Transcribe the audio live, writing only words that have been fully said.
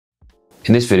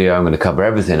In this video, I'm going to cover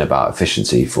everything about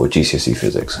efficiency for GCSE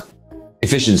Physics.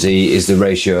 Efficiency is the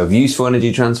ratio of useful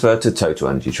energy transfer to total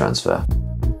energy transfer.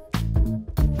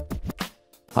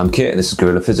 I'm Kit and this is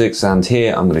GorillaPhysics, and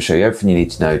here I'm going to show you everything you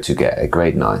need to know to get a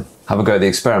grade 9. Have a go at the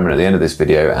experiment at the end of this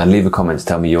video and leave a comment to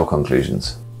tell me your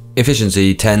conclusions.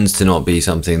 Efficiency tends to not be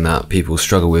something that people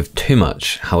struggle with too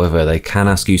much. However, they can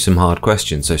ask you some hard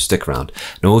questions, so stick around.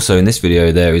 And also in this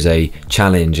video, there is a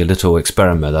challenge, a little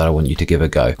experiment that I want you to give a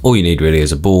go. All you need really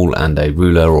is a ball and a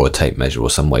ruler or a tape measure or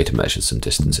some way to measure some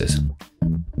distances.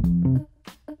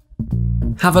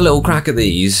 Have a little crack at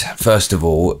these, first of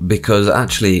all, because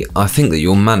actually I think that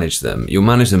you'll manage them. You'll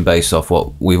manage them based off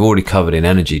what we've already covered in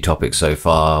energy topics so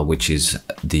far, which is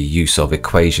the use of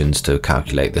equations to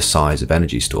calculate the size of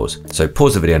energy stores. So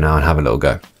pause the video now and have a little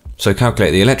go. So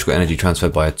calculate the electrical energy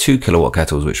transferred by a 2 kilowatt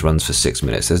kettle which runs for 6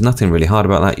 minutes. There's nothing really hard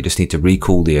about that. You just need to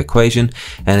recall the equation.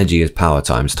 Energy is power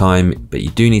times time, but you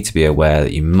do need to be aware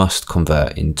that you must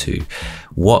convert into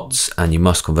watts and you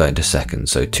must convert into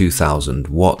seconds. So 2000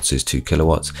 watts is 2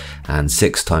 kilowatts, and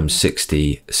 6 times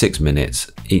 60, 6 minutes,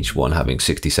 each one having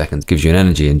 60 seconds, gives you an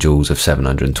energy in joules of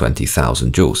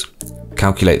 720,000 joules.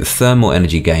 Calculate the thermal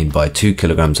energy gained by 2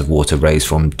 kilograms of water raised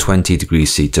from 20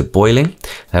 degrees C to boiling.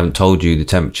 I haven't told you the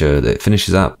temperature that it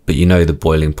finishes at, but you know the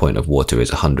boiling point of water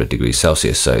is 100 degrees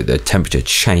Celsius, so the temperature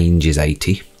change is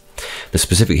 80. The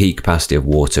specific heat capacity of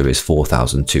water is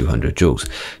 4,200 joules.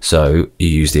 So you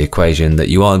use the equation that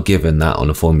you are given that on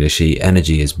a formula sheet.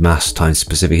 Energy is mass times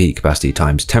specific heat capacity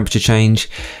times temperature change,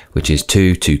 which is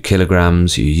 2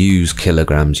 kilograms. You use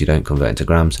kilograms, you don't convert into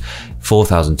grams.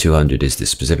 4,200 is the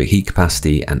specific heat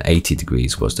capacity and 80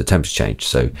 degrees was the temperature change.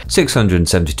 So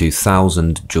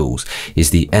 672,000 joules is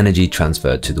the energy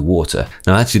transferred to the water.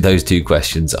 Now actually those two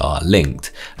questions are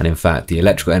linked, and in fact the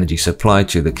electrical energy supplied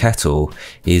to the kettle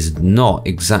is not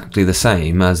exactly the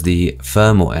same as the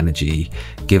thermal energy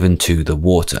given to the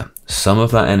water. Some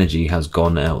of that energy has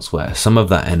gone elsewhere. Some of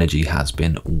that energy has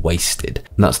been wasted.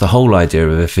 And that's the whole idea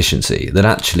of efficiency, that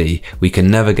actually we can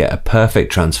never get a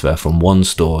perfect transfer from one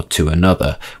store to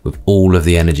another with all of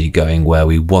the energy going where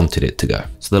we wanted it to go.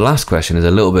 So the last question is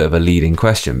a little bit of a leading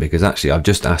question, because actually I've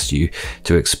just asked you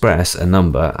to express a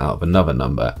number out of another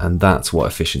number, and that's what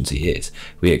efficiency is.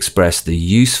 We express the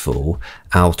useful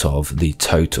out of the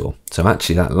total. So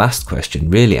actually that last question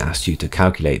really asked you to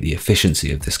calculate the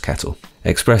efficiency of this kettle.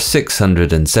 Express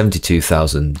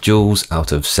 672,000 joules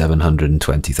out of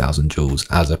 720,000 joules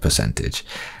as a percentage.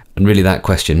 And really that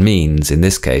question means, in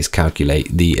this case,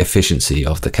 calculate the efficiency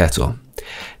of the kettle.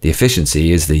 The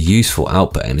efficiency is the useful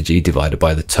output energy divided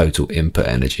by the total input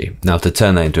energy. Now to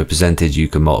turn that into a percentage, you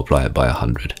can multiply it by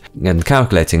 100. And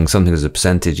calculating something as a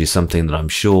percentage is something that I'm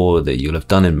sure that you'll have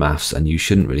done in maths and you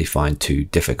shouldn't really find too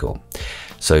difficult.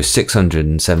 So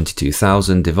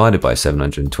 672,000 divided by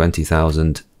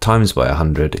 720,000 times by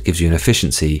 100 gives you an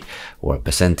efficiency, or a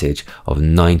percentage, of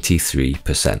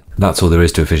 93%. That's all there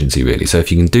is to efficiency really. So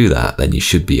if you can do that, then you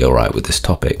should be all right with this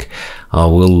topic. I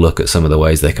will look at some of the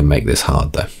ways they can make this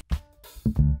hard though.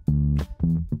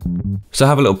 So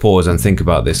have a little pause and think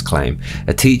about this claim.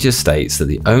 A teacher states that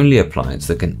the only appliance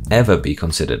that can ever be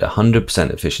considered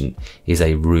 100% efficient is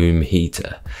a room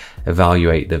heater.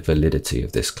 Evaluate the validity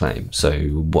of this claim. So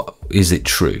what is it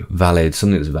true? Valid,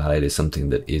 something that's valid is something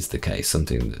that is the case,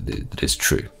 something that is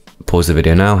true. Pause the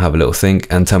video now, have a little think,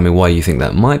 and tell me why you think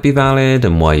that might be valid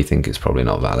and why you think it's probably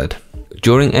not valid.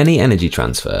 During any energy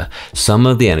transfer, some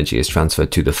of the energy is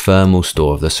transferred to the thermal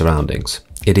store of the surroundings.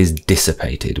 It is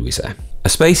dissipated, we say. A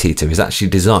space heater is actually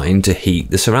designed to heat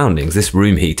the surroundings. This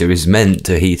room heater is meant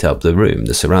to heat up the room,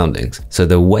 the surroundings. So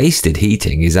the wasted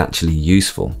heating is actually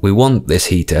useful. We want this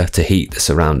heater to heat the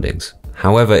surroundings.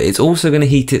 However, it's also going to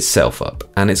heat itself up,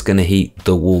 and it's going to heat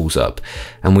the walls up,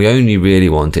 and we only really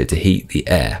want it to heat the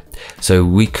air. So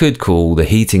we could call the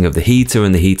heating of the heater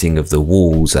and the heating of the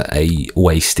walls a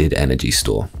wasted energy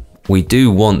store. We do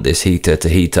want this heater to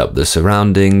heat up the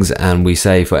surroundings, and we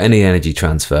say for any energy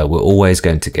transfer, we're always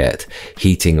going to get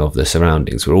heating of the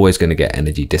surroundings. We're always going to get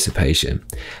energy dissipation.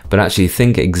 But actually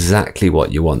think exactly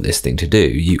what you want this thing to do.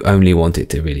 You only want it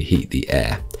to really heat the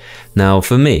air. Now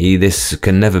for me, this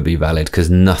can never be valid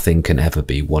because nothing can ever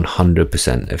be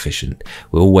 100% efficient.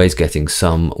 We're always getting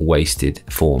some wasted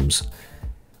forms.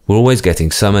 We're always getting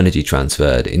some energy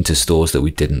transferred into stores that we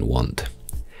didn't want.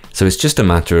 So it's just a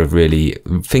matter of really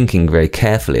thinking very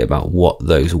carefully about what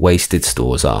those wasted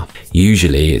stores are.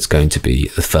 Usually it's going to be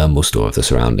the thermal store of the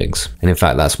surroundings. And in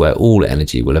fact, that's where all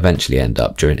energy will eventually end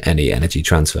up during any energy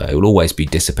transfer. It will always be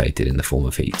dissipated in the form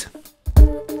of heat.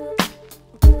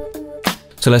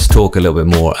 So let's talk a little bit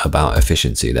more about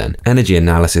efficiency then. Energy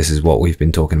analysis is what we've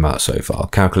been talking about so far.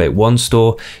 Calculate one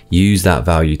store, use that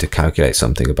value to calculate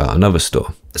something about another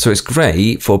store. So it's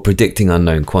great for predicting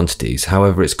unknown quantities,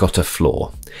 however it's got a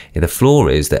flaw. The flaw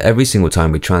is that every single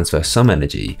time we transfer some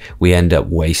energy, we end up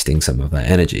wasting some of that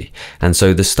energy. And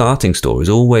so the starting store is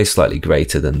always slightly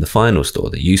greater than the final store,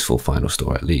 the useful final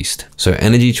store at least. So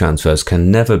energy transfers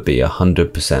can never be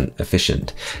 100%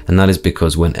 efficient. And that is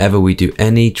because whenever we do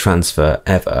any transfer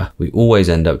ever, we always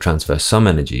end up transferring some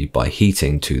energy by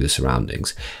heating to the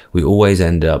surroundings. We always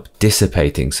end up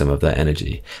dissipating some of that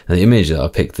energy. And the image that I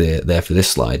picked there for this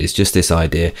slide is just this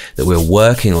idea that we're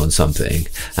working on something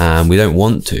and we don't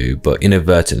want to, but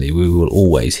inadvertently we will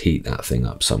always heat that thing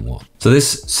up somewhat. So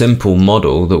this simple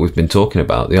model that we've been talking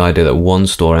about, the idea that one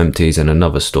store empties and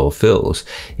another store fills,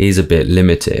 is a bit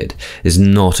limited. It's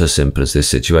not as simple as this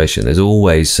situation. There's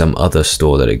always some other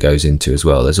store that it goes into as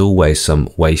well. There's always some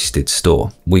wasted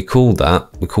store. We call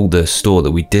the store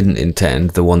that we didn't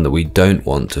intend, the one that we don't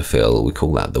want to fill, we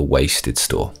call that the wasted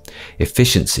store.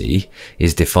 Efficiency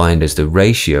is defined as the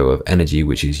ratio of energy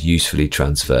which is usefully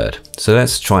transferred. So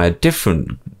let's try a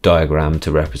different diagram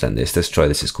to represent this. Let's try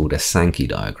this. It's called a Sankey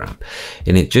diagram,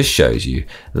 and it just shows you,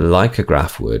 like a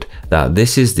graph would, that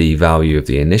this is the value of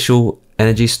the initial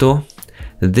energy store.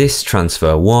 This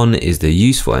transfer 1 is the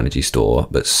useful energy store,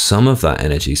 but some of that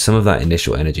energy, some of that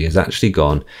initial energy has actually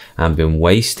gone and been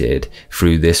wasted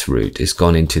through this route. It's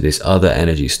gone into this other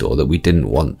energy store that we didn't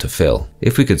want to fill.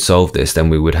 If we could solve this, then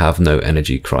we would have no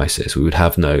energy crisis. We would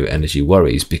have no energy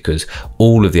worries because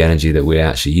all of the energy that we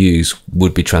actually use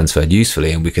would be transferred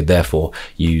usefully, and we could therefore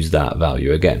use that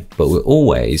value again. But we're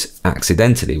always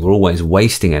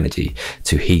wasting energy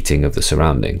to heating of the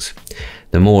surroundings.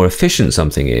 The more efficient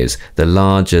something is, the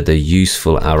larger the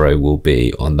useful arrow will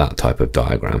be on that type of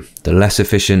diagram. The less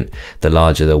efficient, the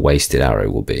larger the wasted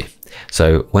arrow will be.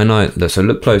 So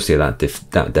look closely at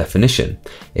that definition.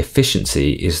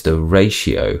 Efficiency is the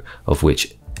ratio of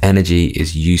which energy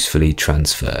is usefully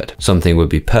transferred. Something would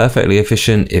be perfectly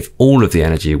efficient if all of the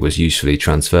energy was usefully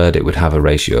transferred. It would have a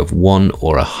ratio of 1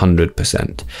 or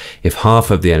 100%. If half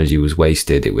of the energy was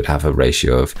wasted, it would have a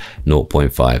ratio of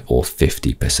 0.5 or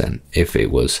 50%. If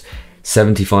it was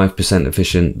 75%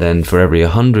 efficient, then for every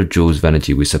 100 joules of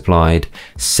energy we supplied,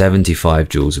 75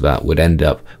 joules of that would end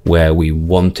up where we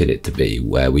wanted it to be,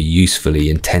 where we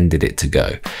usefully intended it to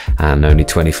go, and only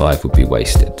 25 would be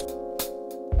wasted.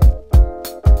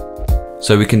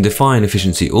 So we can define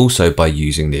efficiency also by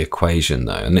using the equation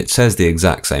though, and it says the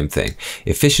exact same thing.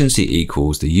 Efficiency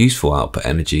equals the useful output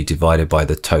energy divided by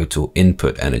the total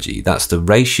input energy. That's the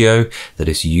ratio that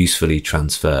is usefully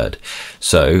transferred.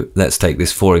 So let's take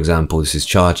this for example. This is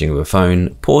charging of a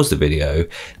phone. Pause the video.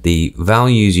 The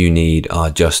values you need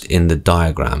are just in the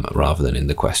diagram rather than in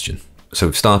the question. So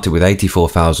we've started with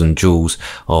 84,000 joules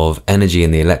of energy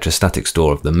in the electrostatic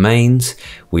store of the mains.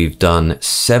 We've done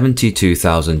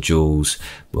 72,000 joules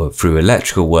through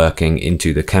electrical working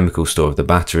into the chemical store of the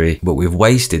battery, but we've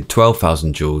wasted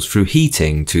 12,000 joules through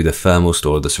heating to the thermal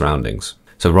store of the surroundings.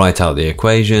 So write out the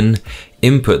equation,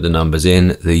 input the numbers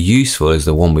in. The useful is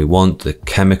the one we want, the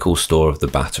chemical store of the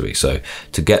battery. So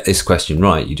to get this question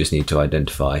right, you just need to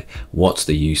identify what's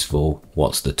the useful,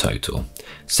 what's the total.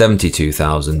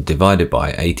 72,000 divided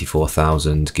by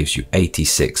 84,000 gives you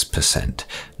 86%,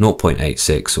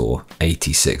 0.86 or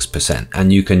 86%.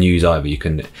 And you can use either, you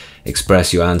can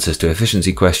express your answers to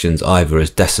efficiency questions either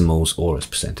as decimals or as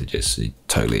percentages. So you're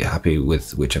totally happy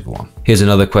with whichever one. Here's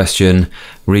another question,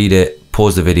 read it,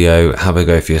 pause the video, have a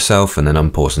go for yourself, and then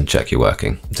unpause and check you're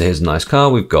working. So here's a nice car.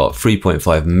 We've got 3.5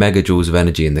 megajoules of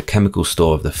energy in the chemical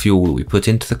store of the fuel that we put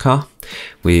into the car.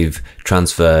 We've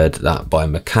transferred that by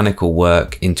mechanical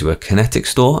work into a kinetic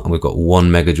store, and we've got 1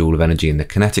 megajoule of energy in the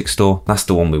kinetic store. That's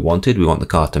the one we wanted. We want the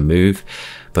car to move.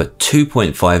 But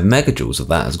 2.5 megajoules of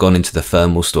that has gone into the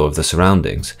thermal store of the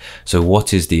surroundings. So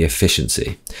what is the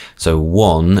efficiency? So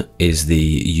 1 is the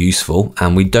useful,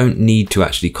 and we don't need to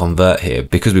actually convert here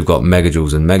because we've got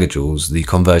megajoules and megajoules. The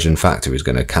conversion factor is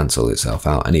going to cancel itself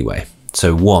out anyway.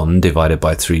 So 1 divided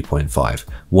by 3.5.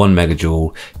 1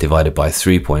 megajoule divided by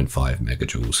 3.5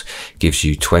 megajoules gives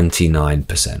you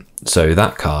 29%. So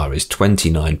that car is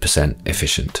 29%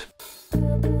 efficient.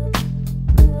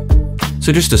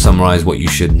 So just to summarize what you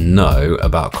should know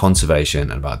about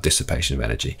conservation and about dissipation of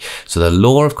energy. So the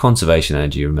law of conservation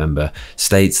energy, remember,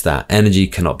 states that energy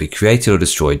cannot be created or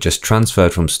destroyed, just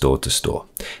transferred from store to store.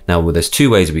 Now, well, there's two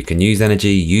ways we can use energy,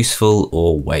 useful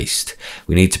or waste.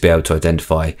 We need to be able to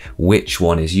identify which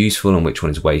one is useful and which one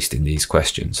is waste in these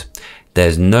questions.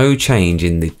 There's no change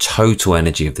in the total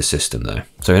energy of the system though.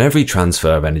 So in every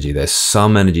transfer of energy, there's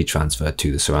some energy transferred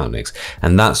to the surroundings,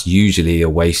 and that's usually a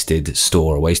wasted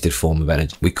store, a wasted form of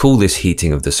energy. We call this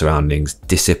heating of the surroundings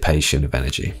dissipation of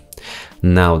energy.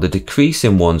 Now, the decrease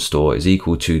in one store is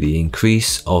equal to the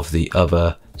increase of the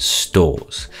other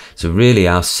stores. So really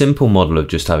our simple model of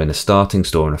just having a starting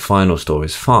store and a final store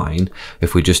is fine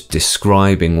if we're just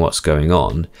describing what's going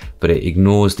on, but it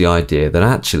ignores the idea that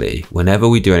actually whenever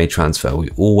we do any transfer, we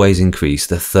always increase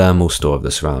the thermal store of the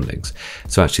surroundings.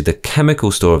 So actually the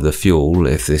chemical store of the fuel,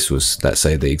 if this was, let's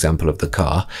say, the example of the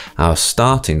car, our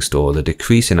starting store, the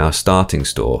decrease in our starting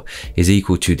store is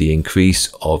equal to the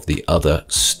increase of the other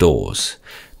stores.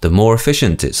 The more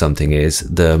efficient something is,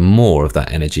 the more of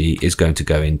that energy is going to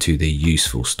go into the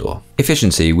useful store.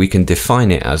 Efficiency, we can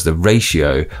define it as the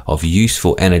ratio of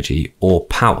useful energy or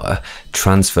power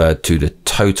transferred to the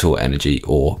total energy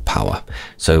or power.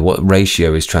 So what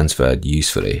ratio is transferred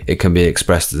usefully? It can be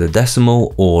expressed as a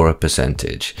decimal or a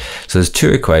percentage. So there's two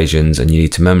equations and you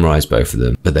need to memorize both of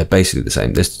them, but they're basically the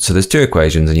same. So there's two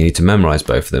equations and you need to memorize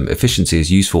both of them. Efficiency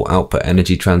is useful output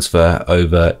energy transfer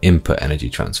over input energy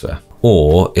transfer,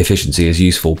 or efficiency is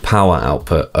useful power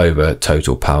output over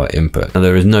total power input. Now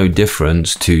there is no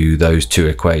difference to those two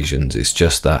equations. It's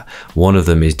just that one of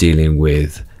them is dealing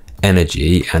with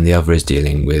energy and the other is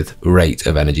dealing with rate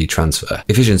of energy transfer.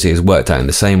 Efficiency is worked out in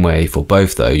the same way for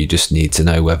both though. You just need to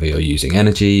know whether you're using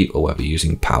energy or whether you're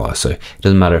using power. So it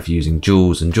doesn't matter if you're using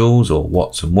joules and joules or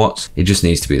watts and watts, it just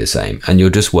needs to be the same. And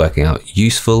you're just working out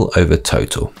useful over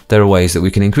total. There are ways that we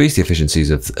can increase the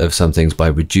efficiencies of some things by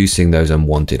reducing those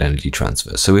unwanted energy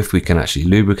transfers. So if we can actually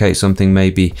lubricate something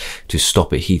maybe to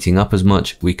stop it heating up as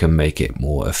much, we can make it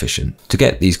more efficient. To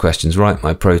get these questions right,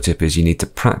 my pro tip is you need to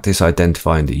practice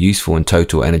identifying the useful and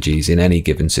total energies in any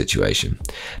given situation.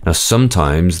 Now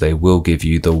sometimes they will give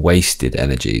you the wasted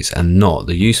energies and not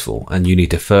the useful, and you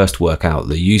need to first work out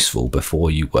the useful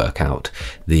before you work out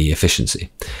the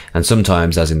efficiency. And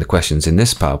sometimes, as in the questions in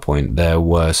this PowerPoint, there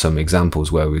were some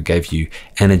examples where we gave you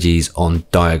energies on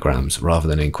diagrams rather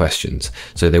than in questions.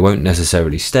 So they won't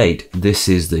necessarily state this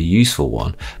is the useful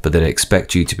one, but they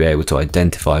expect you to be able to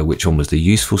identify which one was the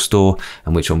useful store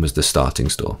and which one was the starting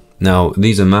store. Now,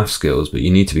 these are math skills, but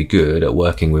you need to be good at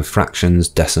working with fractions,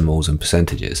 decimals, and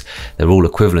percentages. They're all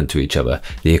equivalent to each other.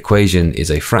 The equation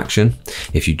is a fraction.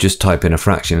 If you just type in a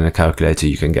fraction in a calculator,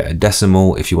 you can get a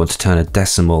decimal. If you want to turn a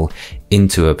decimal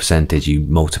into a percentage, you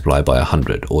multiply by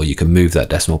 100, or you can move that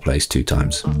decimal place 2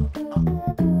 times.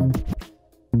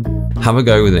 Have a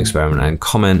go with an experiment and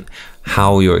comment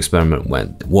how your experiment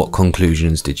went. What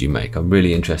conclusions did you make? I'm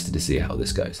really interested to see how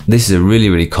this goes. This is a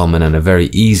really common and a very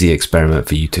easy experiment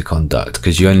for you to conduct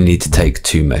because you only need to take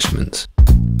 2 measurements.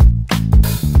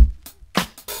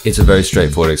 It's a very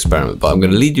straightforward experiment, but I'm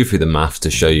going to lead you through the math to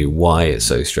show you why it's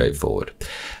so straightforward.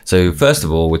 So first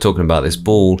of all, we're talking about this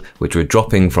ball which we're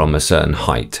dropping from a certain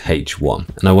height,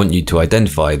 h1, and I want you to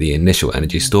identify the initial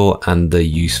energy store and the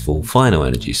useful final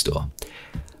energy store.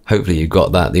 Hopefully you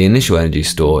got that. The initial energy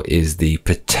store is the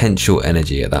potential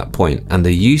energy at that point, and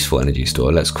the useful energy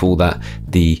store, let's call that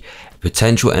the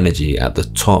potential energy at the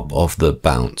top of the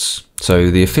bounce. So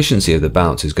the efficiency of the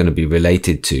bounce is going to be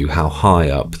related to how high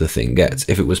up the thing gets.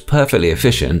 If it was perfectly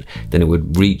efficient, then it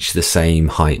would reach the same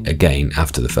height again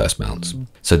after the first bounce.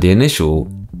 So the initial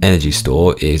energy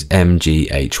store is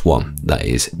mgh1, that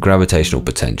is gravitational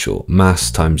potential,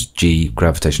 mass times g,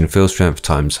 gravitational field strength,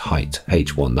 times height,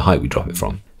 h1, the height we drop it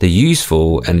from. The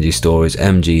useful energy store is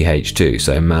mgh2,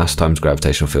 so mass times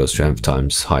gravitational field strength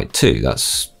times height 2.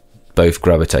 That's both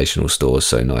gravitational stores,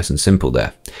 so nice and simple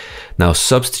there. Now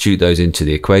substitute those into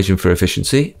the equation for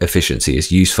efficiency. Efficiency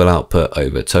is useful output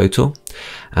over total,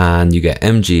 and you get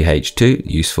mgh2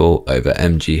 useful over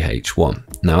mgh1.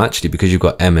 Now actually, because you've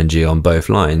got m and g on both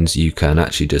lines, you can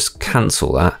actually just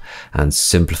cancel that and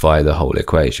simplify the whole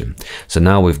equation. So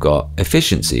now we've got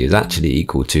efficiency is actually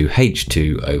equal to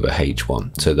h2 over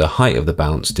h1. So the height of the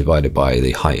bounce divided by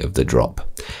the height of the drop.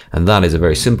 And that is a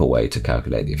very simple way to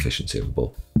calculate the efficiency of a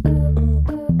ball.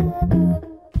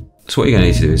 So what you're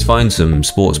going to need to do is find some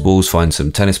sports balls, find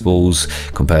some tennis balls,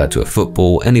 compare that to a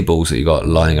football, any balls that you've got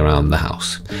lying around the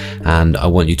house. And I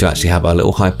want you to actually have a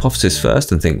little hypothesis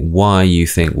first and think why you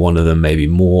think one of them may be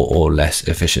more or less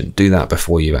efficient. Do that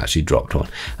before you've actually dropped one.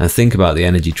 And think about the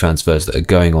energy transfers that are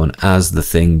going on as the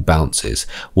thing bounces.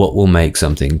 What will make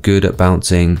something good at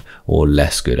bouncing or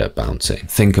less good at bouncing?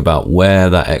 Think about where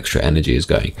that extra energy is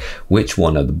going. Which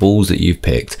one of the balls that you've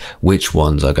picked, which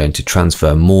ones are going to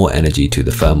transfer more energy to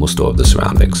the thermal store of the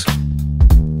surroundings?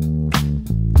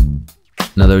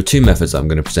 Now there are two methods I'm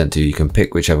going to present to you. You can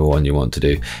pick whichever one you want to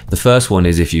do. The first one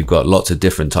is if you've got lots of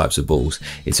different types of balls,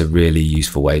 it's a really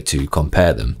useful way to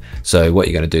compare them. So what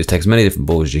you're going to do is take as many different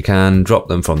balls as you can, drop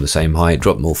them from the same height,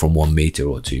 drop them all from 1 meter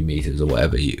or 2 meters or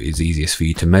whatever is easiest for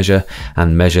you to measure,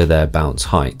 and measure their bounce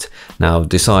height. Now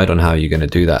decide on how you're going to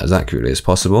do that as accurately as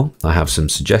possible. I have some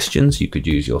suggestions. You could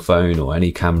use your phone or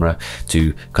any camera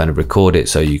to kind of record it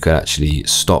so you could actually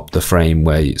stop the frame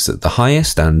where it's at the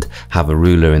highest and have a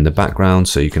ruler in the background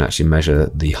so you can actually measure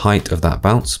the height of that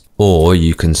bounce. Or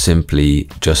you can simply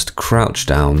just crouch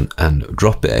down and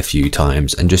drop it a few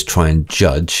times and just try and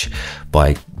judge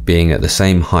by being at the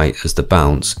same height as the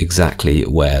bounce exactly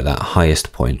where that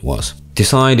highest point was.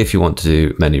 Decide if you want to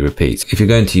do many repeats. If you're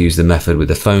going to use the method with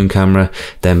the phone camera,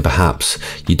 then perhaps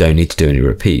you don't need to do any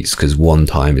repeats because one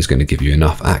time is going to give you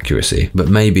enough accuracy. But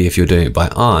maybe if you're doing it by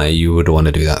eye, you would want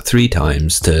to do that 3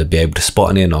 times to be able to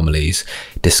spot any anomalies,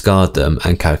 discard them,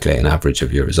 and calculate an average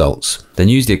of your results. Then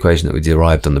use the equation that we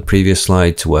derived on the previous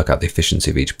slide to work out the efficiency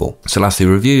of each ball. So lastly,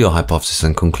 review your hypothesis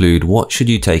and conclude what should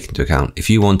you take into account. If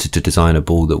you wanted to design a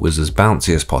ball that was as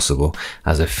bouncy as possible,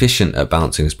 as efficient at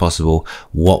bouncing as possible,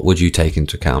 what would you take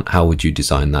into account? How would you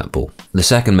design that ball? The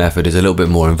second method is a little bit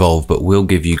more involved but will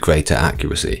give you greater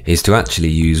accuracy, is to actually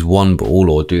use one ball,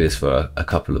 or do this for a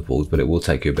couple of balls, but it will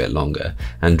take you a bit longer,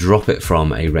 and drop it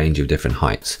from a range of different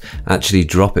heights. Actually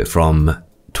drop it from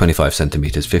 25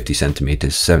 centimeters, 50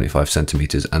 centimeters, 75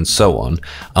 centimeters, and so on,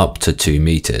 up to 2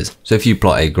 meters. So if you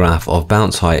plot a graph of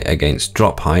bounce height against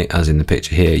drop height, as in the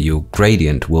picture here, your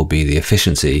gradient will be the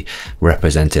efficiency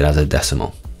represented as a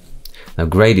decimal. Now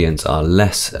gradients are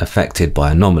less affected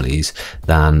by anomalies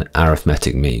than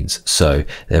arithmetic means, so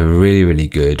they're really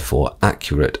good for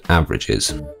accurate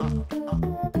averages.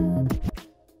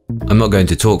 I'm not going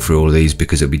to talk through all of these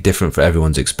because it'll be different for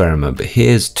everyone's experiment, but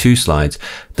here's 2 slides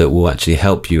that will actually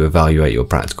help you evaluate your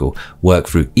practical. Work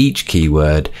through each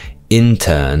keyword in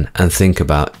turn and think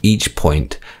about each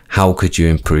point. How could you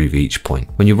improve each point?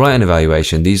 When you write an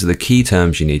evaluation, these are the key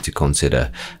terms you need to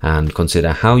consider, and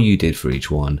consider how you did for each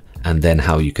one, and then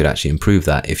how you could actually improve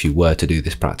that if you were to do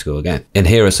this practical again. And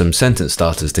here are some sentence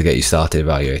starters to get you started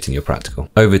evaluating your practical.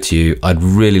 Over to you. I'd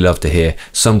really love to hear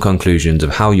some conclusions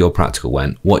of how your practical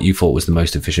went, what you thought was the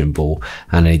most efficient ball,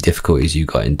 and any difficulties you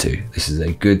got into. This is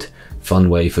a good,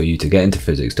 fun way for you to get into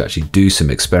physics, to actually do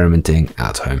some experimenting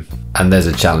at home. And there's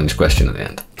a challenge question at the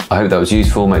end. I hope that was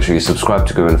useful. Make sure you subscribe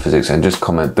to GorillaPhysics and just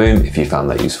comment boom if you found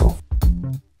that useful.